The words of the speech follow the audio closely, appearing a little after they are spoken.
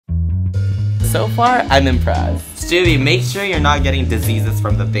so far, I'm impressed. Stewie, make sure you're not getting diseases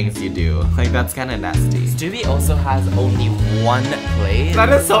from the things you do. Like, that's kind of nasty. Stewie also has only one plate. That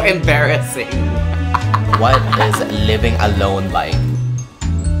is so embarrassing. What is living alone like?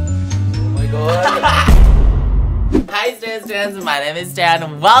 Oh my god. Hi students, my name is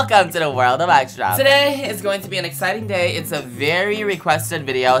Dan. Welcome to the world of extra. Today is going to be an exciting day. It's a very requested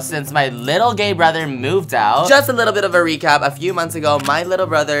video since my little gay brother moved out. Just a little bit of a recap. A few months ago, my little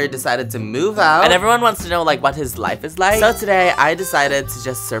brother decided to move out and everyone wants to know like what his life is like. So today, I decided to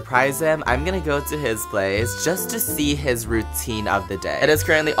just surprise him. I'm gonna go to his place just to see his routine of the day. It is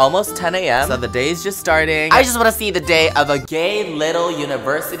currently almost 10 a.m. so the day is just starting. I just want to see the day of a gay little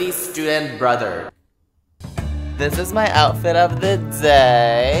university student brother. This is my outfit of the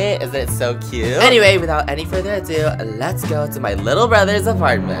day. Isn't it so cute? Anyway, without any further ado, let's go to my little brother's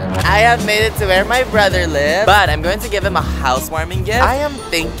apartment. I have made it to where my brother lives, but I'm going to give him a housewarming gift. I am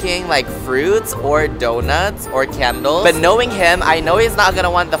thinking like fruits or donuts or candles. But knowing him, I know he's not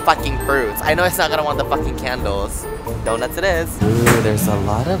gonna want the fucking fruits. I know he's not gonna want the fucking candles. Donuts it is. Ooh, there's a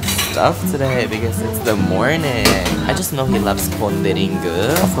lot of stuff today because it's the morning. I just know he loves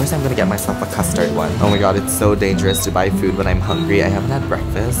ponderingu. Of course, I'm gonna get myself a custard one. Oh my god, it's so dangerous to buy food when I'm hungry. I haven't had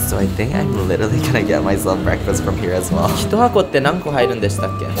breakfast, so I think I'm literally gonna get myself breakfast from here as well. 1箱って何個入るんでした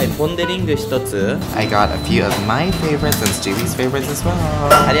っけ? はい、ポンデリング1つ. I got a few of my favorites and Stevie's favorites as well.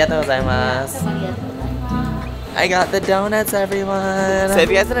 ありがとうございます。 I got the donuts, everyone! So if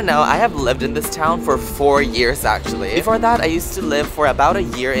you guys didn't know, I have lived in this town for 4 years actually. Before that, I used to live for about a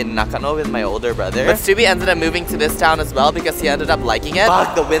year in Nakano with my older brother. But Stewie ended up moving to this town as well because he ended up liking it.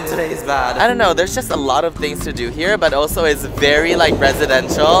 Fuck, the wind today is bad. I don't know, there's just a lot of things to do here, but also it's very like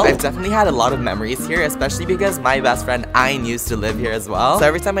residential. I've definitely had a lot of memories here, especially because my best friend Ayn used to live here as well. So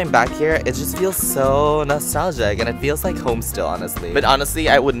every time I'm back here, it just feels so nostalgic and it feels like home still, honestly. But honestly,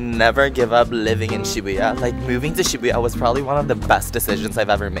 I would never give up living in Shibuya. Like moving to Shibuya was probably one of the best decisions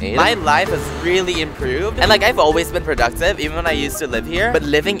I've ever made. My life has really improved and like I've always been productive even when I used to live here, but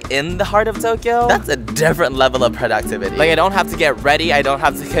living in the heart of Tokyo, that's a different level of productivity. Like I don't have to get ready, I don't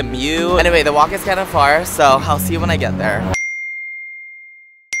have to commute. Anyway, the walk is kind of far, so I'll see you when I get there.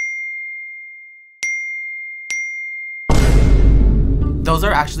 Those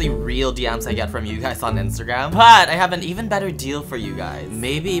are actually real DMs I get from you guys on Instagram. But I have an even better deal for you guys.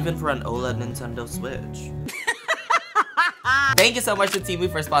 Maybe even for an OLED Nintendo Switch. Thank you so much to Temu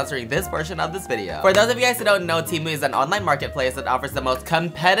for sponsoring this portion of this video. For those of you guys who don't know, Temu is an online marketplace that offers the most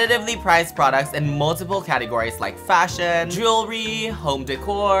competitively priced products in multiple categories like fashion, jewelry, home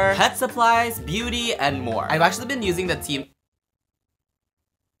decor, pet supplies, beauty, and more. I've actually been using the Temu...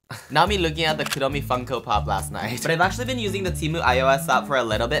 Not me looking at the Kuromi Funko Pop last night. But I've actually been using the Temu iOS app for a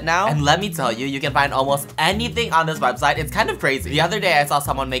little bit now. And let me tell you, you can find almost anything on this website. It's kind of crazy. The other day, I saw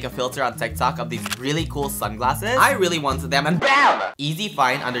someone make a filter on TikTok of these really cool sunglasses. I really wanted them and BAM! Easy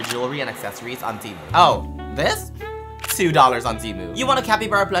find under jewelry and accessories on Temu. Oh, this? $2 on Temu. You want a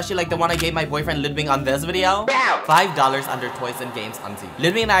capybara plushie like the one I gave my boyfriend Ludwig on this video? $5 under toys and games on Temu.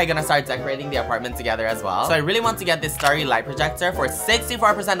 Ludwig and I are gonna start decorating the apartment together as well. So I really want to get this starry light projector for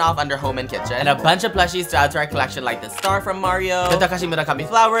 64% off under home and kitchen. And a bunch of plushies to add to our collection like the star from Mario, the Takashi Murakami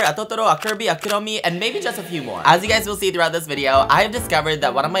flower, a Totoro, a Kirby, a Kuromi, and maybe just a few more. As you guys will see throughout this video, I have discovered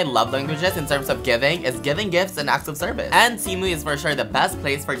that one of my love languages in terms of giving is giving gifts and acts of service. And Temu is for sure the best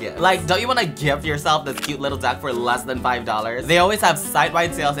place for gifts. Like, don't you want to gift yourself this cute little duck for less than $5? They always have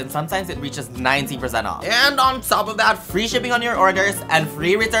site-wide sales and sometimes it reaches 90% off. And on top of that, free shipping on your orders and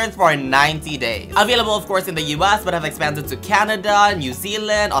free returns for 90 days. Available of course in the US, but have expanded to Canada, New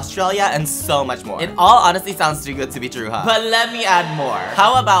Zealand, Australia, and so much more. It all honestly sounds too good to be true, huh? But let me add more.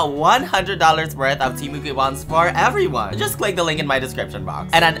 How about $100 worth of Temu coupons for everyone? Just click the link in my description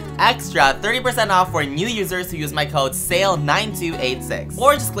box. And an extra 30% off for new users who use my code SALE9286.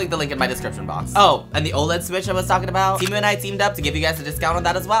 Or just click the link in my description box. Oh, and the OLED Switch I was talking about? Temu and I teamed up to give you guys a discount on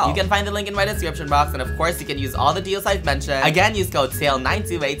that as well. You can find the link in my description box, and of course you can use all the deals I've mentioned. Again, use code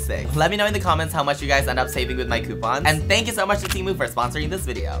SALE9286. Let me know in the comments how much you guys end up saving with my coupons. And thank you so much to Temu for sponsoring this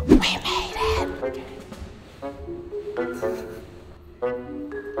video. We made it!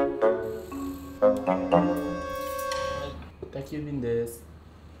 Thank you in this.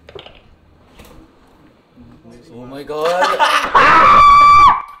 Oh my god!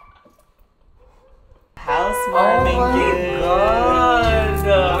 Housewarming gift! Oh my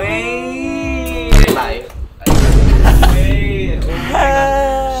god! Wait! Life. Wait! Oh my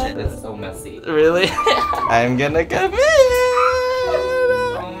god. Shit, that's so messy. Really? I'm gonna come in!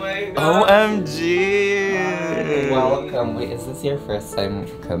 Oh my god! OMG! Welcome. Wait, is this your first time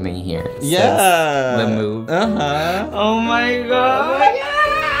coming here? Yeah! Since the move? Uh-huh. Oh my god! Oh my god!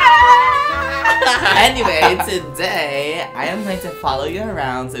 Anyway, today I am going to follow you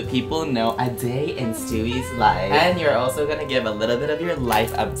around so people know a day in Stewie's life. And you're also gonna give a little bit of your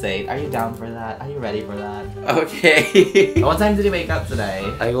life update. Are you down for that? Are you ready for that? Okay. What time did you wake up today?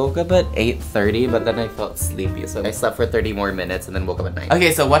 I woke up at 8:30, but then I felt sleepy, so I slept for 30 more minutes and then woke up at 9.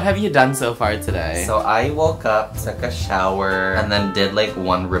 Okay, so what have you done so far today? So I woke up, took a shower, and then did like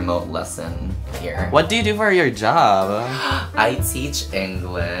one remote lesson here. What do you do for your job? I teach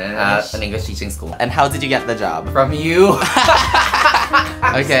English at an English teaching school. And how did you get the job? From you.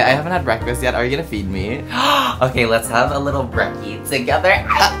 Okay, I haven't had breakfast yet. Are you gonna feed me? Okay, let's have a little brekkie together.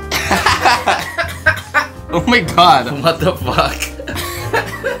 Oh my god. What the fuck?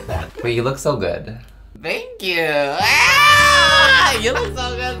 Wait, you look so good. Thank you. Ah, you look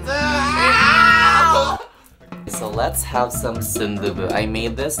so good too. Ah! So let's have some sundubu. I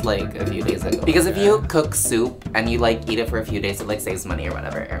made this like a few days ago. Because if you cook soup and you like eat it for a few days, it like saves money or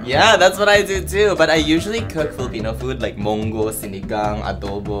whatever. Yeah, that's what I do too. But I usually cook Filipino food like mongo, sinigang,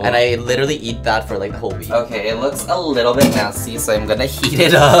 adobo. And I literally eat that for like the whole week. Okay, it looks a little bit nasty, so I'm gonna heat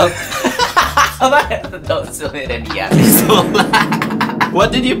it up. Don't spill it in yet.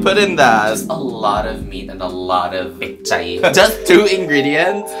 What did you put in that? Just a lot of meat and a lot of pichay. Just 2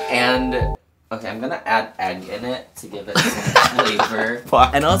 ingredients and... Okay, I'm gonna add egg in it to give it some flavor.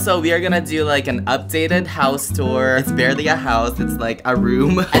 And also, we are gonna do like an updated house tour. It's barely a house, it's like a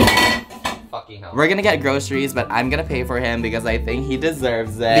room. Fucking hell. We're gonna get groceries, but I'm gonna pay for him because I think he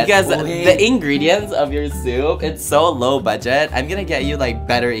deserves it. Because the ingredients of your soup, it's so low budget. I'm gonna get you like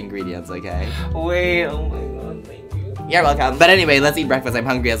better ingredients, okay? Wait, oh my god, thank you. You're welcome. But anyway, let's eat breakfast. I'm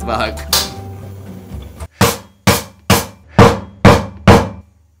hungry as fuck.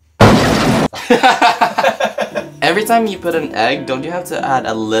 Every time you put an egg, don't you have to add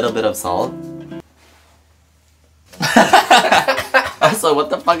a little bit of salt? Also, what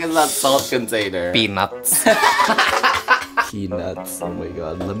the fuck is that salt container? Peanuts. Peanuts. Oh my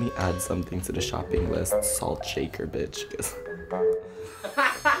god, let me add something to the shopping list. Salt shaker, bitch.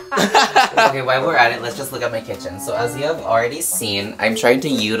 Okay, while we're at it, let's just look at my kitchen. So as you have already seen, I'm trying to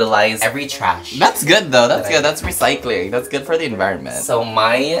utilize every trash. That's good though, that's good. That's recycling. That's good for the environment. So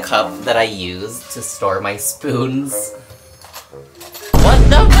my cup that I use to store my spoons. What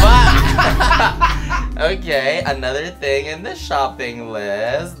the fuck? Okay, another thing in the shopping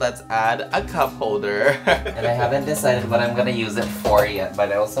list. Let's add a cup holder. And I haven't decided what I'm gonna use it for yet,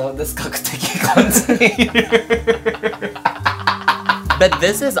 but I also have this sticky container. But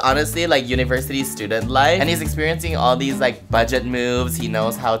this is honestly like university student life, and he's experiencing all these like budget moves. He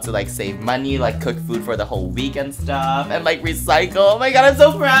knows how to like save money, like cook food for the whole week and stuff, and like recycle. Oh my god, I'm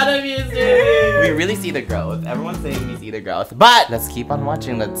so proud of you, dude! We really see the growth. Everyone's saying we see the growth. But let's keep on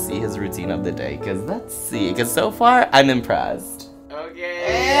watching. Let's see his routine of the day, because so far I'm impressed. Okay.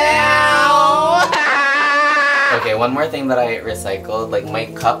 Okay, one more thing that I recycled, like my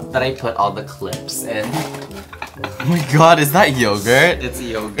cup that I put all the clips in. Oh my god, is that yogurt? It's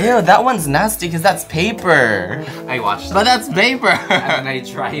yogurt. Ew, that one's nasty because that's paper. I watched it. But that's paper. And I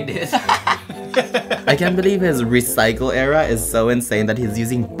tried it. I can't believe his recycle era is so insane that he's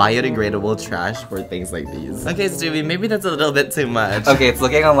using biodegradable trash for things like these. Okay, Stewie, maybe that's a little bit too much. Okay, it's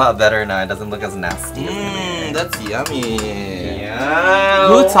looking a lot better now. It doesn't look as nasty. That's yummy. Yeah.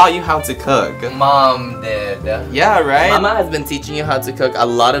 Who taught you how to cook? Mom did. Yeah, right? Mama has been teaching you how to cook a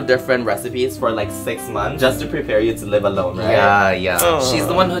lot of different recipes for like 6 months just to prepare you to live alone, right? Yeah, yeah. Oh. She's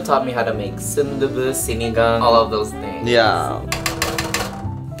the one who taught me how to make sundubu, sinigang, all of those things. Yeah.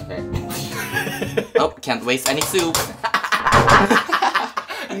 Oh, can't waste any soup.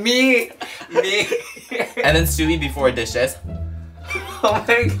 Me. And then Stewie before dishes. Oh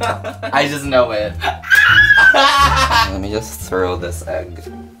my god. I just know it. Let me just throw this egg.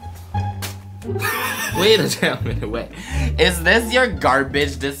 Wait a minute, wait. Is this your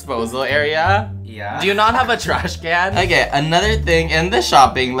garbage disposal area? Yeah. Do you not have a trash can? Okay, another thing in the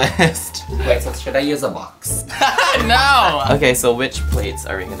shopping list. Wait, so should I use a box? No! Okay, so which plates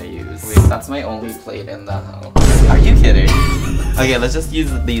are we gonna use? Wait, that's my only plate in the house. Are you kidding? Okay, let's just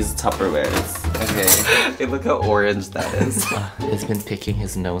use these Tupperwares. Okay. Hey, look how orange that is. He's been picking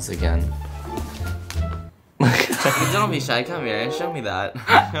his nose again. Don't be shy, come here. Show me that.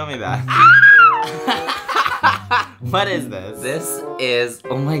 Show me that. What is this? This is,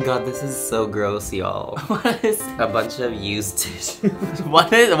 oh my god, this is so gross, y'all. What is a bunch of used tissues? Why?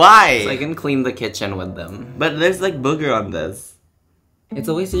 So I can clean the kitchen with them. But there's like booger on this. It's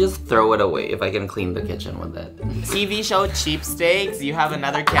a waste to just throw it away if I can clean the kitchen with it. TV show cheapsteaks, you have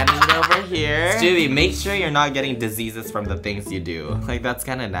another candidate over here. Stewie, make sure you're not getting diseases from the things you do. Like, that's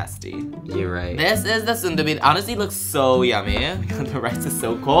kind of nasty. You're right. This is the sundubi. Honestly, looks so yummy. God, the rice is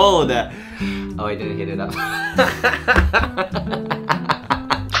so cold. Oh, I didn't heat it up.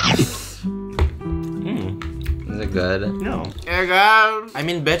 Is it good? No. I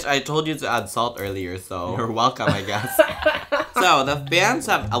mean, bitch, I told you to add salt earlier, so you're welcome, I guess. So, the fans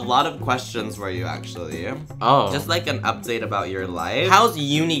have a lot of questions for you, actually. Oh. Just like an update about your life. How's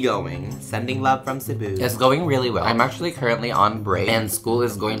uni going? Sending love from Cebu. It's going really well. I'm actually currently on break, and school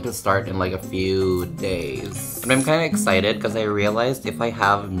is going to start in like a few days. But I'm kind of excited because I realized if I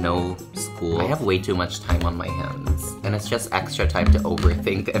have no school, I have way too much time on my hands. And it's just extra time to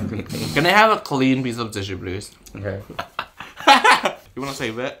overthink everything. Can I have a clean piece of tissue, please? Okay. You wanna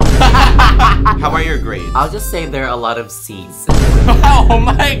save it? How are your grades? I'll just say there are a lot of C's. Oh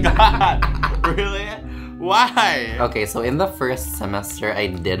my god! Really? Why? Okay, so in the first semester, I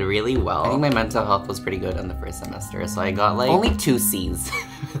did really well. I think my mental health was pretty good in the first semester, so I got like only 2 C's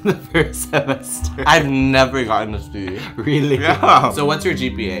in the first semester. I've never gotten a C. Really? Yeah. So what's your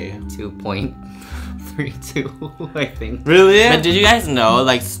GPA? 2.32, I think. Really? But did you guys know,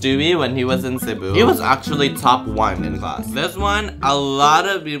 like, Stewie, when he was in Cebu, he was actually top 1 in class. This one, a lot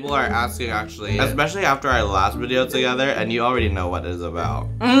of people are asking, actually, especially after our last video together, and you already know what it's about.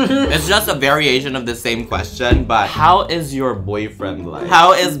 It's just a variation of the same question, but how is your boyfriend like?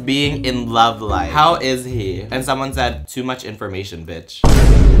 How is being in love like? How is he? And someone said, too much information, bitch.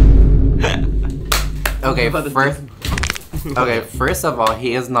 Okay, first of all,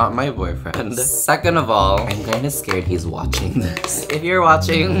 he is not my boyfriend. Second of all, I'm kind of scared he's watching this. If you're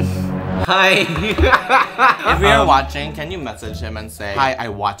watching, hi. If you're watching, can you message him and say, hi, I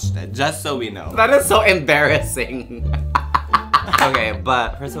watched it, just so we know. That is so embarrassing. Okay,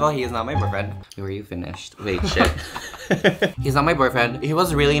 but first of all, he is not my boyfriend. Were you finished? Wait, shit. He's not my boyfriend. He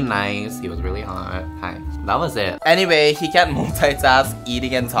was really nice. He was really hot. Hi. That was it. Anyway, he can't multitask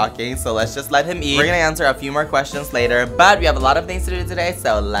eating and talking, so let's just let him eat. We're gonna answer a few more questions later, but we have a lot of things to do today,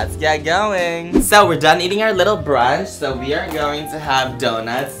 so let's get going. So we're done eating our little brunch, so we are going to have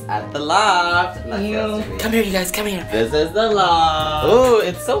donuts at the loft. Let's go. Come here, you guys. Come here. This is the loft. Ooh,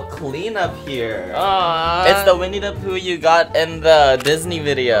 it's so clean up here. It's the Winnie the Pooh you got in the Disney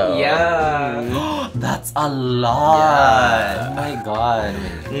video. Yeah. That's a lot. Yeah. Oh my god.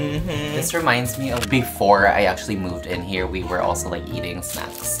 This reminds me of before I actually moved in here, we were also like eating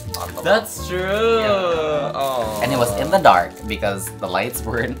snacks on the That's true. Yeah. Oh. And it was in the dark because the lights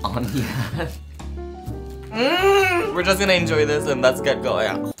weren't on yet. We're just gonna enjoy this and let's get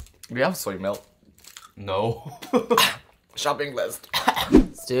going. Do we have soy milk? No. Shopping list.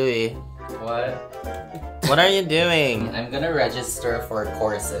 Stewie. What? What are you doing? I'm gonna register for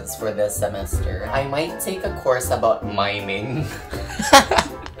courses for this semester. I might take a course about miming.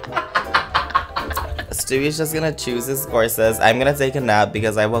 Stewie's just gonna choose his courses. I'm gonna take a nap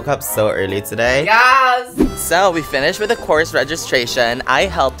because I woke up so early today. Yes! So we finished with the course registration. I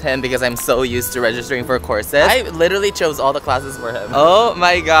helped him because I'm so used to registering for courses. I literally chose all the classes for him. Oh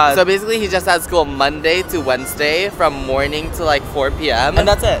my god. So basically he just had school Monday to Wednesday from morning to like 4 p.m. And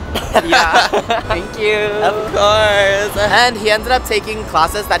that's it. Yeah. Thank you. Of course. And he ended up taking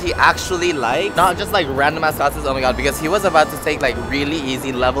classes that he actually liked. Not just like random ass classes, oh my god, because he was about to take like really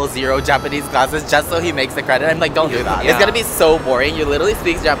easy level 0 Japanese classes just so he makes the credit. I'm like, don't do that. Yeah. It's gonna be so boring. You literally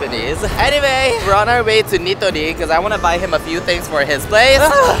speak Japanese. Anyway, we're on our way to Nitori because I want to buy him a few things for his place.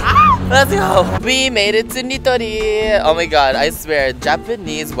 Let's go. We made it to Nitori. Oh my god, I swear,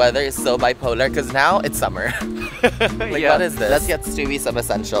 Japanese weather is so bipolar because now it's summer. Like, what is this? Let's get Stewie some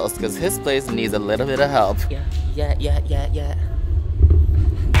essentials because his place needs a little bit of help. Yeah.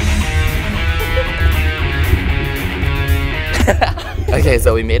 Okay,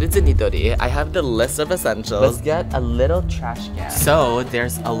 so we made it to Nitori. I have the list of essentials. Let's get a little trash can. So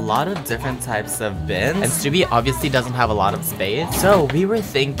there's a lot of different types of bins, and Stewie obviously doesn't have a lot of space. So we were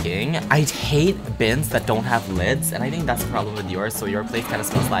thinking, I hate bins that don't have lids, and I think that's the problem with yours. So your place kind of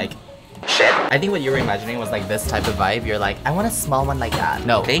smells like shit. I think what you were imagining was like this type of vibe. You're like, I want a small one like that.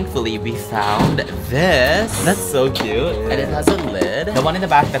 No, thankfully we found this. That's so cute. And it has a lid. The one in the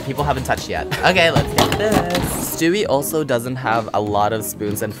back that people haven't touched yet. Okay, let's get this. Stewie also doesn't have a lot of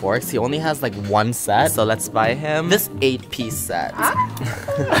spoons and forks. He only has like 1 set. So let's buy him this 8-piece set.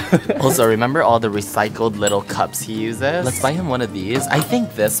 Also, remember all the recycled little cups he uses? Let's buy him one of these. I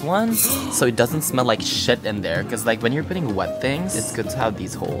think this one, so it doesn't smell like shit in there. Because like when you're putting wet things, it's good to have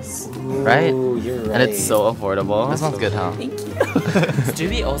these holes. Right? Ooh, you're right. And it's so affordable. This one's good, huh? Thank you.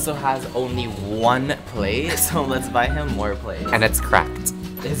 Stewie also has only one plate, so let's buy him more plates. And it's cracked.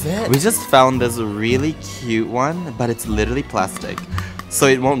 Is it? We just found this really cute one, but it's literally plastic, so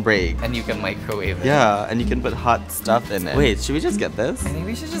it won't break. And you can microwave it. Yeah, and you can put hot stuff in it. Wait, should we just get this? I think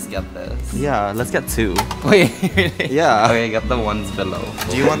we should just get this. Yeah, let's get two. Wait. Yeah. Okay, get the ones below.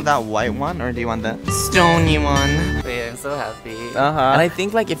 Do you want that white one or do you want the stony one? Wait, I'm so happy. And I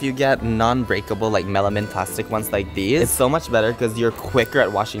think like if you get non-breakable like melamine plastic ones like these, it's so much better because you're quicker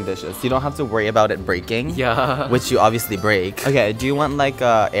at washing dishes. You don't have to worry about it breaking. Yeah. Which you obviously break. Okay, do you want like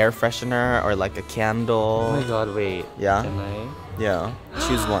a air freshener or like a candle? Oh my god, wait. Yeah? Can I? Yeah.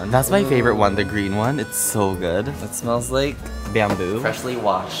 Choose one. That's my favorite one, the green one. It's so good. It smells like Bamboo. freshly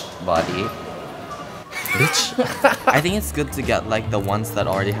washed body. Bitch. I think it's good to get like the ones that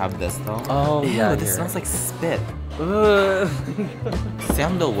already have this though. Oh Ew, yeah, this smells like spit.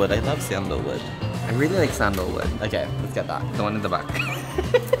 Sandalwood. I love sandalwood. I really like sandalwood. Okay, let's get that. The one in the back.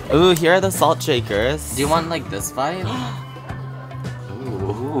 Ooh, here are the salt shakers. Do you want like this vibe?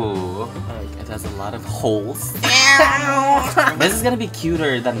 Ooh. Like, it has a lot of holes. This is gonna be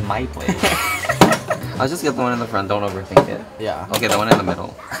cuter than my plate. I'll just get the one in the front, don't overthink it. Yeah. Okay, the one in the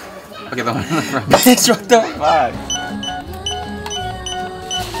middle. Okay, the one in the front. Bitch, what the fuck?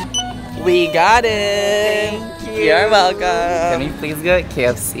 We got it! Thank you. You're Can welcome! we please get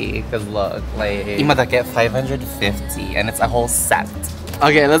KFC? Cause look, like get 550 and it's a whole set.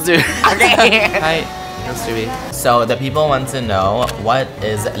 Okay, let's do it. Okay. Hi. So the people want to know, what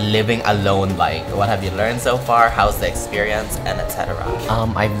is living alone like? What have you learned so far? How's the experience? And etc.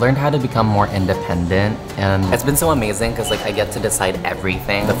 I've learned how to become more independent, and it's been so amazing because like I get to decide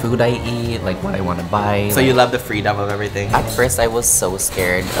everything. The food I eat, like what I want to buy. So you love the freedom of everything? At first I was so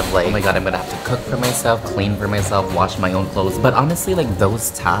scared of like, oh my god, I'm gonna have to cook for myself, clean for myself, wash my own clothes. But honestly, like those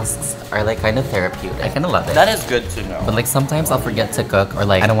tasks are like kind of therapeutic. I kind of love it. That is good to know. But like sometimes I'll forget to cook, or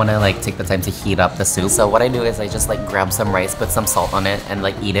like I don't want to like take the time to heat up the soup. So what I do is I just like grab some rice, put some salt on it, and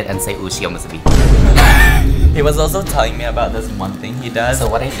like eat it and say ushi omusubi. He was also telling me about this one thing he does. So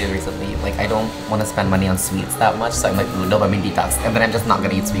what I did recently, like I don't want to spend money on sweets that much, so I'm like dopamine detox, and then I'm just not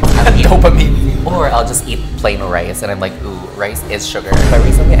gonna eat sweets. I'll eat dopamine, or I'll just eat plain rice, and I'm like, ooh, rice is sugar. But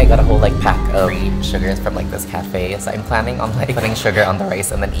recently I got a whole like pack of free sugars from like this cafe, so I'm planning on like putting sugar on the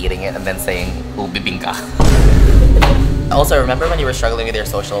rice and then eating it and then saying, ooh, bibingka. Also, remember when you were struggling with your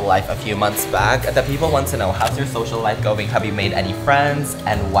social life a few months back? The people want to know, how's your social life going? Have you made any friends?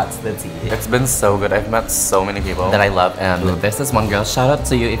 And what's the tea? It's been so good. I've met so many people that I love, and there's this one girl. Shout out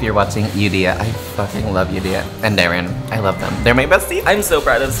to you if you're watching, Yudia. I fucking love Yudia. And Darren. I love them. They're my besties. I'm so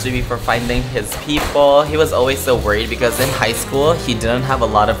proud of Stewie for finding his people. He was always so worried because in high school, he didn't have a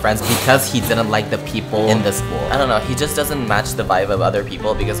lot of friends because he didn't like the people in the school. I don't know, he just doesn't match the vibe of other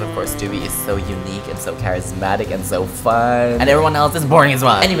people because of course Stewie is so unique and so charismatic and so fun. And everyone else is boring as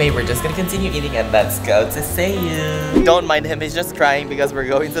well. Anyway, we're just gonna continue eating and let's go to Seiyu. Don't mind him, he's just crying because we're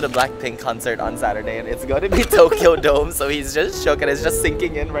going to the Blackpink concert on Saturday and it's going to be Tokyo Dome, so he's just shook and it's just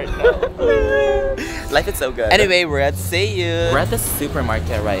sinking in right now. Life is so good. Anyway, we're at Seiyu. We're at the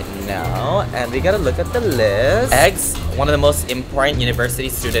supermarket right now and we gotta look at the list. Eggs, one of the most important university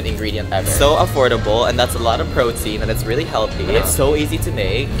student ingredient ever. So affordable, and that's a lot of protein and it's really healthy. It's so easy to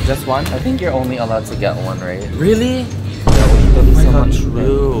make. Just one? I think you're only allowed to get one, right? Really?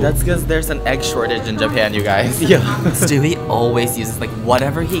 True. That's because there's an egg shortage in Japan, you guys. Yeah. Stewie always uses, like,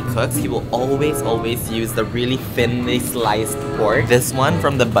 whatever he cooks, he will always use the really thinly sliced pork. This one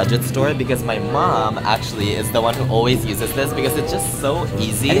from the budget store, because my mom actually is the one who always uses this because it's just so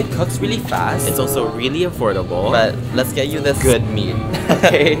easy. And it cooks really fast. It's also really affordable. But let's get you this good meat.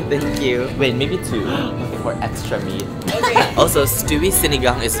 Okay, thank you. Wait, maybe two. For extra meat. Okay. Also, Stewie's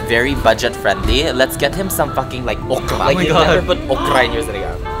sinigang is very budget friendly. Let's get him some fucking like okra. Oh like my you god. never put okra in your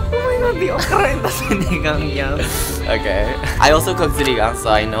sinigang. Oh my god, the okra in the sinigang, yes. Okay. I also cook sinigang,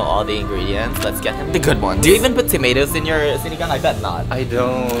 so I know all the ingredients. Let's get him the good ones. Do you even put tomatoes in your sinigang? I bet not. I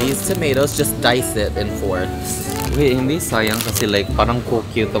don't. These tomatoes, just dice it in fourths. Wait, hindi sayang kasi like parang cook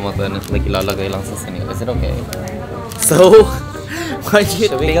yung tomato na like ilalagay lang sa sinigang. Is it okay? So, why do you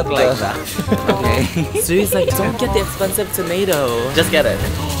Should we think get like the- that? Okay. Stewie's like, don't get the expensive tomato. Just get it.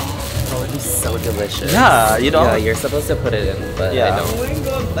 Oh, it'd be so delicious. Yeah, you don't. Yeah, you're supposed to put it in, but Yeah. I don't. Oh my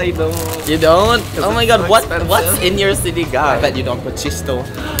god, I don't. You don't? Oh my it's god, so what's expensive. in your sinigang? I bet you don't put chisto.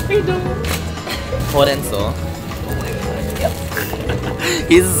 I don't. Horenso. Oh my god. Yep.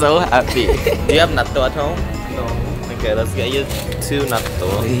 He's so happy. Do you have natto at home? No. Okay, let's get you 2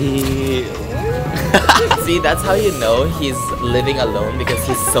 natto. See, that's how you know he's living alone because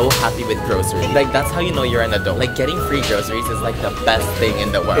he's so happy with groceries. Like, that's how you know you're an adult. Like, getting free groceries is like the best thing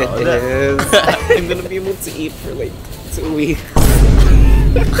in the world. It is. I'm gonna be able to eat for like Sweet.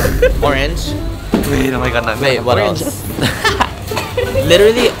 Orange. Wait, oh my god, Wait, what orange. else?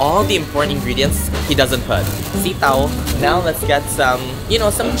 Literally all the important ingredients he doesn't put. Sitaw. Now let's get some, you know,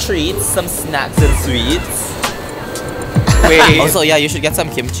 some treats, some snacks and sweets. Wait. Also, yeah, you should get some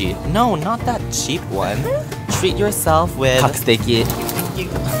kimchi. No, not that cheap one. Treat yourself with kaksteiki.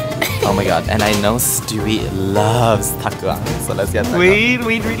 Oh my god, and I know Stewie loves takuang, so let's get takuang.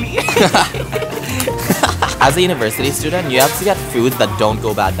 Wait, really? As a university student, you have to get foods that don't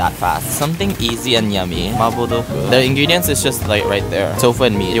go bad that fast. Something easy and yummy. Mabo tofu. The ingredients is just like right there. Tofu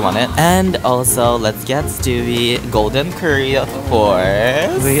and meat. You want it? And also, let's get Stewie golden curry, of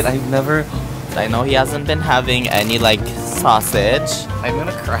course. Wait, I've never... I know he hasn't been having any like sausage. I'm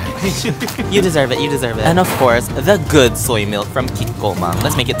gonna cry. You deserve it, you deserve it. And of course, the good soy milk from Kikkoman.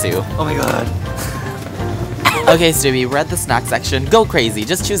 Let's make it 2. Oh my god. Okay, Stewie, we're at the snack section. Go crazy.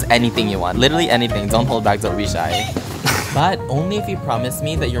 Just choose anything you want. Literally anything. Don't hold back, don't be shy. But only if you promise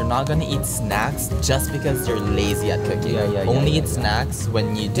me that you're not gonna eat snacks just because you're lazy at cooking. Only eat snacks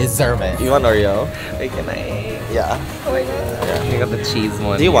when you deserve it. You want Oreo? Wait, can I? Yeah. Oh my god. Yeah. I got the cheese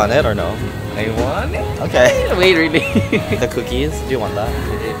one. Do you want it or no? I want it. Okay. Wait, really? The cookies? Do you want that?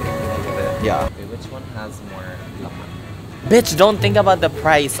 Yeah. Wait, which one has more laman? Bitch, don't think about the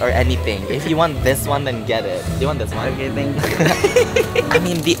price or anything. If you want this one, then get it. Do you want this one? Okay, thank you. I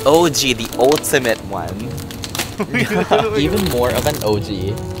mean, the OG, the ultimate one. Even more of an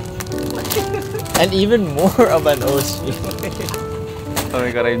OG. And even more of an OG. Oh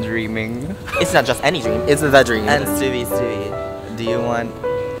my god, I'm dreaming. It's not just any dream, it's the dream. And Stewie, do you want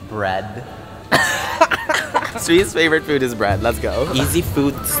bread? Stewie's favorite food is bread. Let's go. Easy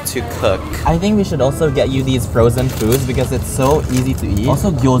foods to cook. I think we should also get you these frozen foods because it's so easy to eat. Also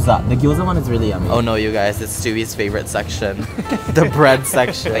gyoza. The gyoza one is really yummy. Oh no, you guys, it's Stewie's favorite section. The bread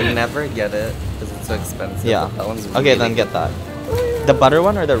section. I never get it because it's so expensive. Yeah. That one's Okay, really then get that. The butter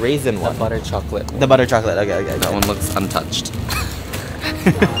one or the raisin one? The butter chocolate. The butter chocolate. Okay. That one looks untouched.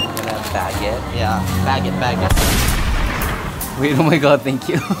 I'm gonna bag it. Yeah. Bag it. Wait, oh my god, thank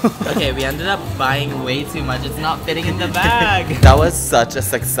you. Okay, we ended up buying way too much. It's not fitting in the bag. That was such a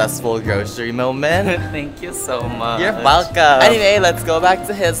successful grocery moment. Thank you so much. You're welcome. Anyway, let's go back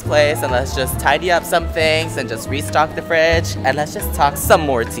to his place and let's just tidy up some things and just restock the fridge and let's just talk some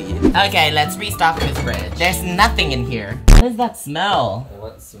more tea. Okay, let's restock his fridge. There's nothing in here. What is that smell?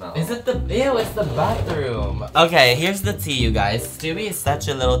 What smell? Is it the... Ew, it's the bathroom. Okay, here's the tea, you guys. Stewie is such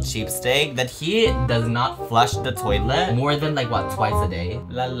a little cheapskate that he does not flush the toilet more than like, what, twice a day?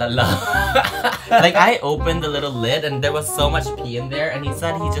 La la la. Like, I opened the little lid and there was so much pee in there and he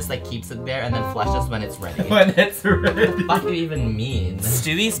said he just like keeps it there and then flushes when it's ready. When it's ready. What do you even mean?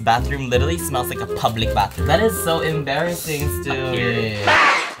 Stewie's bathroom literally smells like a public bathroom. That is so embarrassing, Stewie.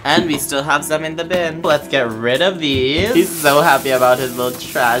 And we still have some in the bin. Let's get rid of these. He's so happy about his little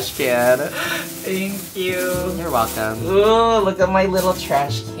trash can. Thank you. You're welcome. Ooh, look at my little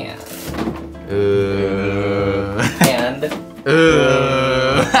trash can. Ooh. And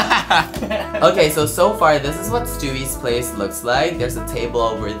ooh. Okay, so far this is what Stewie's place looks like. There's a table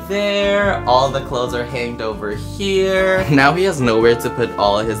over there. All the clothes are hanged over here. Now he has nowhere to put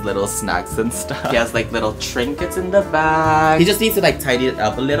all his little snacks and stuff. He has like little trinkets in the bag. He just needs to like tidy it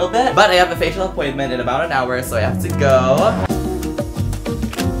up a little bit. But I have a facial appointment in about an hour, so I have to go.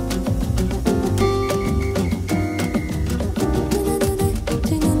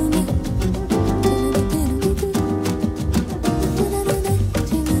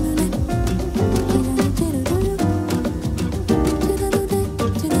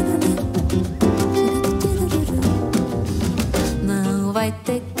 Vai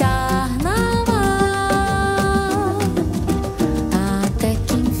ter carnaval até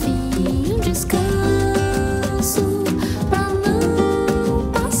que enfim descanso pra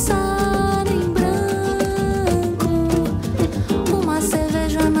não passar em branco. Uma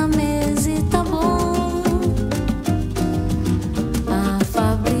cerveja na mesa e tá bom. A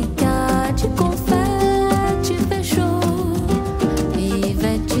fábrica de confete fechou.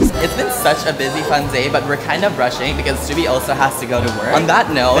 It's been such a busy, fun day, but we're kind of rushing because Stewie also has to go to work. On that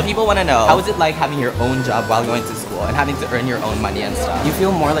note, the people want to know, how is it like having your own job while going to school and having to earn your own money and stuff? you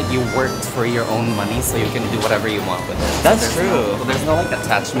feel more like you worked for your own money, so you can do whatever you want with it. That's So true. there's no like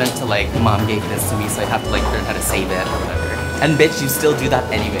attachment to like mom gave this to me, so I have to like learn how to save it or whatever. And bitch, you still do that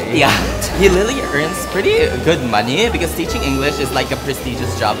anyway. Yeah. He literally earns pretty good money because teaching English is like a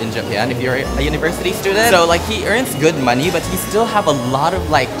prestigious job in Japan if you're a university student. So like he earns good money, but he still have a lot of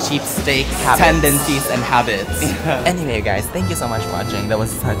like cheapskate tendencies and habits. Yeah. Anyway guys, thank you so much for watching. That was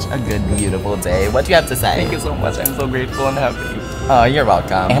such a good, beautiful day. What do you have to say? Thank you so much. I'm so grateful and happy. Oh, you're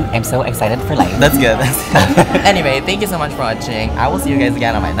welcome. And I'm so excited for life. That's good. Anyway, thank you so much for watching. I will see you guys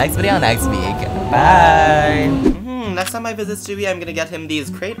again on my next video next week. Bye! Next time I visit Stewie, I'm gonna get him these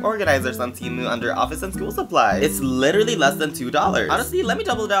crate organizers on Temu under office and school supplies. It's literally less than $2. Honestly, let me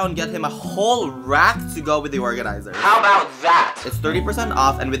double down and get him a whole rack to go with the organizer. How about that? It's 30%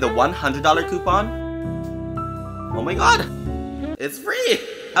 off, and with the $100 coupon, oh my god, it's free!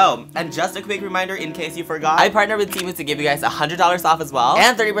 Oh, and just a quick reminder in case you forgot, I partnered with Temu to give you guys $100 off as well,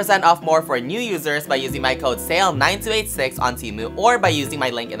 and 30% off more for new users by using my code SALE9286 on Temu, or by using my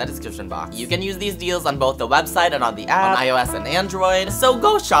link in the description box. You can use these deals on both the website and on the app, on iOS and Android, so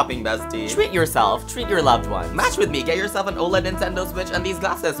go shopping, bestie. Treat yourself, treat your loved ones. Match with me, get yourself an OLED Nintendo Switch and these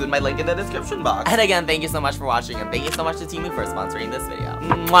glasses with my link in the description box. And again, thank you so much for watching, and thank you so much to Temu for sponsoring this video.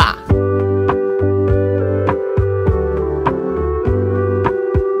 Mwah!